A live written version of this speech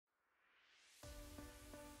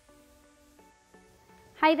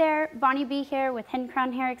Hi there, Bonnie B here with Hidden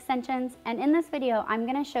Crown Hair Extensions, and in this video I'm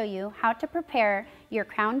going to show you how to prepare your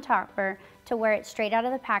crown topper to wear it straight out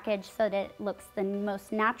of the package so that it looks the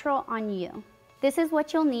most natural on you. This is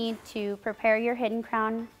what you'll need to prepare your hidden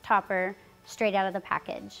crown topper straight out of the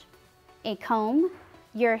package. A comb,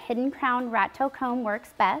 your hidden crown rat tail comb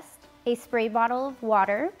works best, a spray bottle of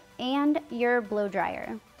water, and your blow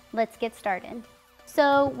dryer. Let's get started.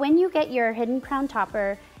 So when you get your hidden crown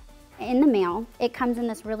topper in the mail, it comes in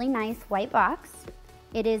this really nice white box.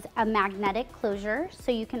 It is a magnetic closure,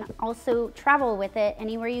 so you can also travel with it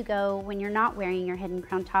anywhere you go when you're not wearing your hidden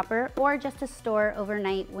crown topper, or just to store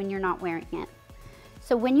overnight when you're not wearing it.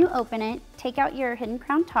 So when you open it, take out your hidden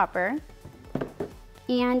crown topper,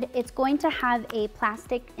 and it's going to have a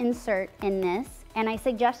plastic insert in this, and I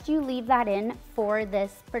suggest you leave that in for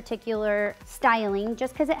this particular styling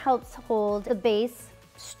just because it helps hold the base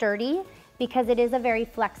sturdy, because it is a very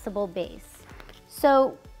flexible base.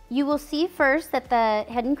 So you will see first that the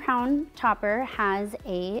hidden crown topper has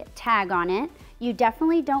a tag on it. You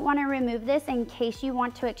definitely don't want to remove this in case you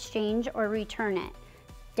want to exchange or return it.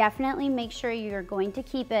 Definitely make sure you're going to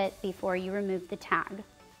keep it before you remove the tag.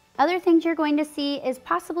 Other things you're going to see is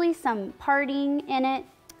possibly some parting in it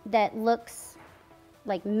that looks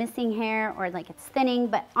like missing hair or like it's thinning,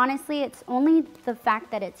 but honestly it's only the fact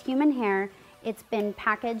that it's human hair. It's been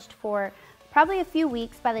packaged for probably a few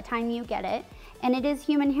weeks by the time you get it, and it is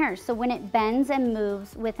human hair, so when it bends and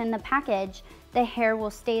moves within the package, the hair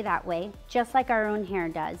will stay that way, just like our own hair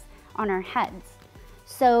does on our heads.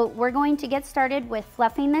 So we're going to get started with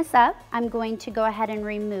fluffing this up. I'm going to go ahead and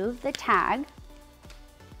remove the tag.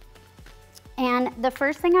 And the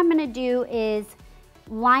first thing I'm gonna do is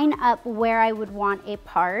line up where I would want a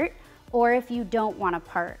part, or if you don't want a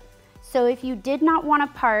part. So if you did not want a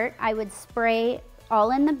part, I would spray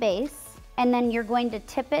all in the base, and then you're going to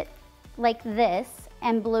tip it like this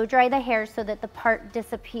and blow dry the hair so that the part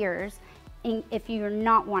disappears if you're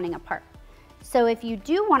not wanting a part. So if you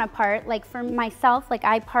do want a part, like for myself, like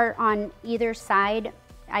I part on either side,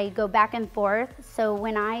 I go back and forth. So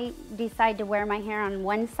when I decide to wear my hair on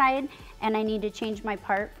one side and I need to change my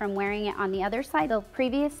part from wearing it on the other side the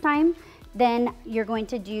previous time, then you're going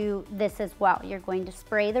to do this as well. You're going to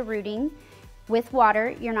spray the rooting with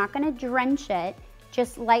water. You're not going to drench it.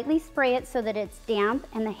 Just lightly spray it so that it's damp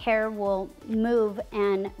and the hair will move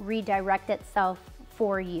and redirect itself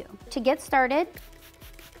for you. To get started,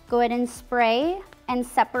 go ahead and spray and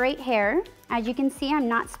separate hair. As you can see, I'm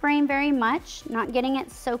not spraying very much, not getting it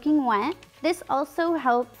soaking wet. This also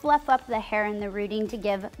helps fluff up the hair and the rooting to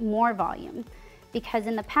give more volume, because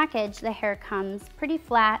in the package, the hair comes pretty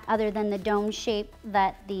flat other than the dome shape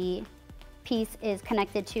that the piece is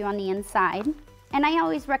connected to on the inside. And I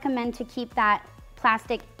always recommend to keep that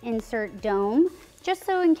plastic insert dome, just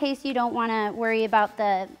so in case you don't want to worry about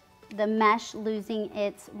the mesh losing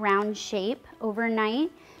its round shape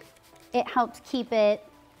overnight. It helps keep it,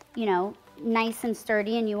 you know, nice and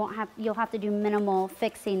sturdy, and you'll have to do minimal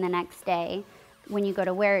fixing the next day when you go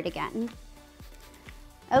to wear it again.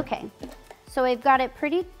 Okay, so I've got it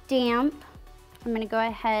pretty damp. I'm going to go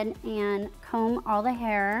ahead and comb all the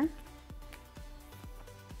hair.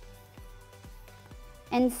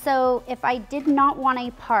 And so if I did not want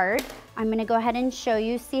a part, I'm gonna go ahead and show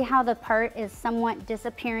you. See how the part is somewhat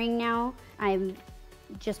disappearing now? I'm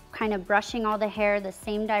just kind of brushing all the hair the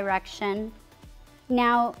same direction.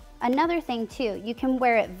 Now, another thing too, you can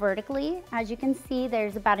wear it vertically. As you can see,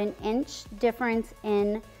 there's about an inch difference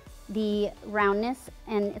in the roundness,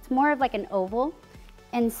 and it's more of like an oval.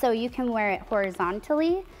 And so you can wear it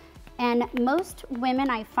horizontally. And most women,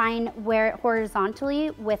 I find, wear it horizontally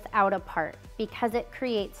without a part, because it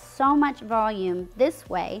creates so much volume this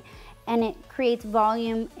way, and it creates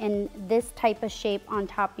volume in this type of shape on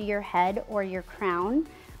top of your head or your crown,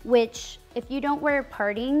 which if you don't wear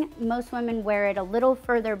parting, most women wear it a little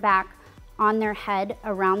further back on their head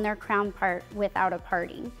around their crown part without a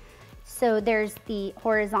parting. So there's the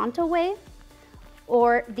horizontal way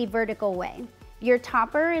or the vertical way. Your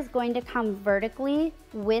topper is going to come vertically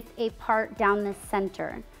with a part down the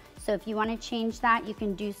center. So if you want to change that, you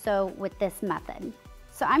can do so with this method.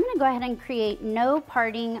 So I'm going to go ahead and create no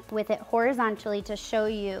parting with it horizontally to show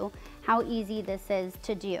you how easy this is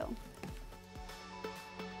to do.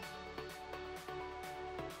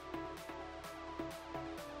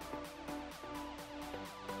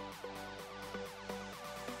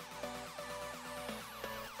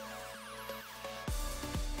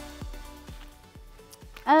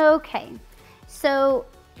 Okay, so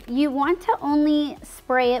you want to only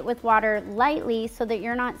spray it with water lightly so that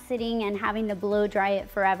you're not sitting and having to blow dry it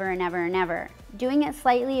forever and ever and ever. doing it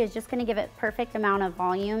slightly is just gonna give it perfect amount of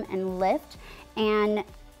volume and lift, and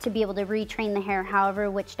to be able to retrain the hair however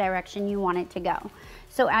which direction you want it to go.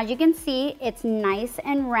 So as you can see, it's nice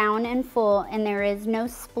and round and full, and there is no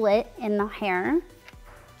split in the hair,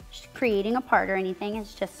 creating a part or anything.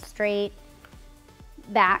 It's just straight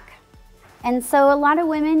back. And so a lot of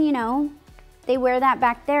women, you know, they wear that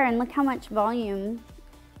back there, and look how much volume.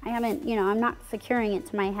 I haven't, you know, I'm not securing it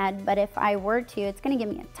to my head, but if I were to, it's gonna give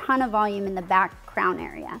me a ton of volume in the back crown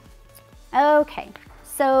area. Okay,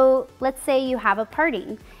 so let's say you have a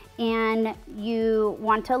parting and you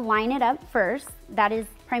want to line it up first. That is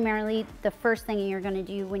primarily the first thing you're gonna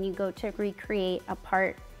do when you go to recreate a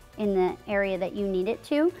part in the area that you need it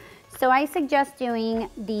to. So I suggest doing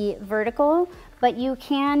the vertical, but you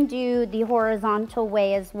can do the horizontal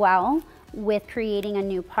way as well with creating a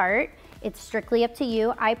new part. It's strictly up to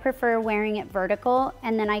you. I prefer wearing it vertical,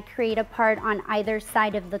 and then I create a part on either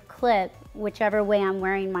side of the clip, whichever way I'm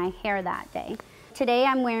wearing my hair that day. Today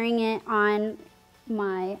I'm wearing it on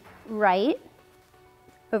my right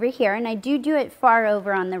over here, and I do it far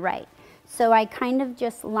over on the right. So I kind of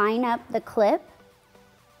just line up the clip,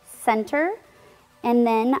 center, and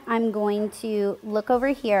then I'm going to look over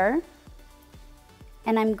here,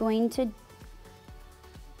 and I'm going to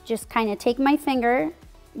just kind of take my finger.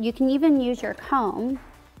 You can even use your comb,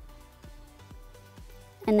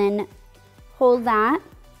 and then hold that,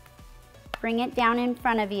 bring it down in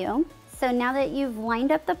front of you. So now that you've lined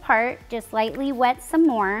up the part, just lightly wet some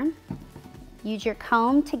more. Use your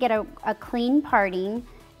comb to get a clean parting.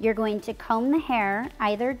 You're going to comb the hair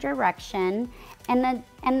either direction, and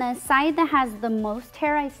the side that has the most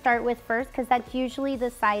hair I start with first, because that's usually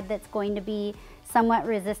the side that's going to be somewhat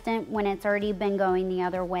resistant when it's already been going the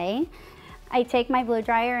other way. I take my blow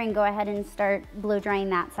dryer and go ahead and start blow drying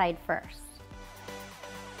that side first.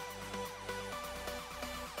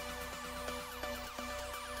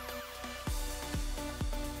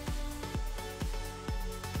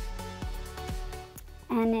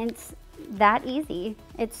 And it's that easy.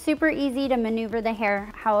 It's super easy to maneuver the hair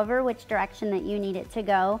however which direction that you need it to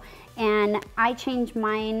go. And I change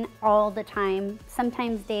mine all the time,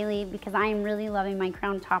 sometimes daily, because I am really loving my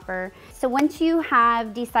crown topper. So once you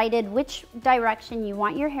have decided which direction you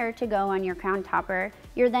want your hair to go on your crown topper,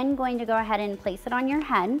 you're then going to go ahead and place it on your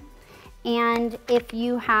head. And if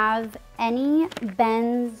you have any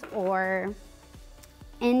bends or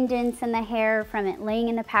indents in the hair from it laying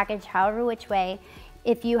in the package, however which way,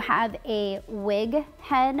 if you have a wig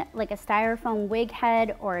head, like a styrofoam wig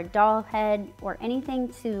head or a doll head or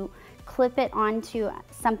anything to clip it onto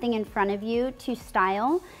something in front of you to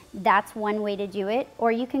style, that's one way to do it.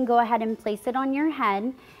 Or you can go ahead and place it on your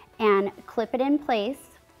head and clip it in place,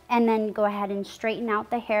 and then go ahead and straighten out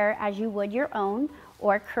the hair as you would your own,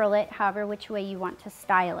 or curl it however which way you want to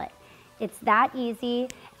style it. It's that easy,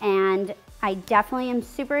 and I definitely am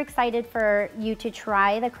super excited for you to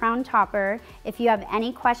try the crown topper. If you have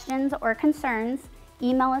any questions or concerns,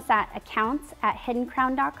 email us at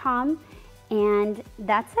accounts@hiddencrown.com, and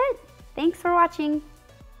that's it. Thanks for watching.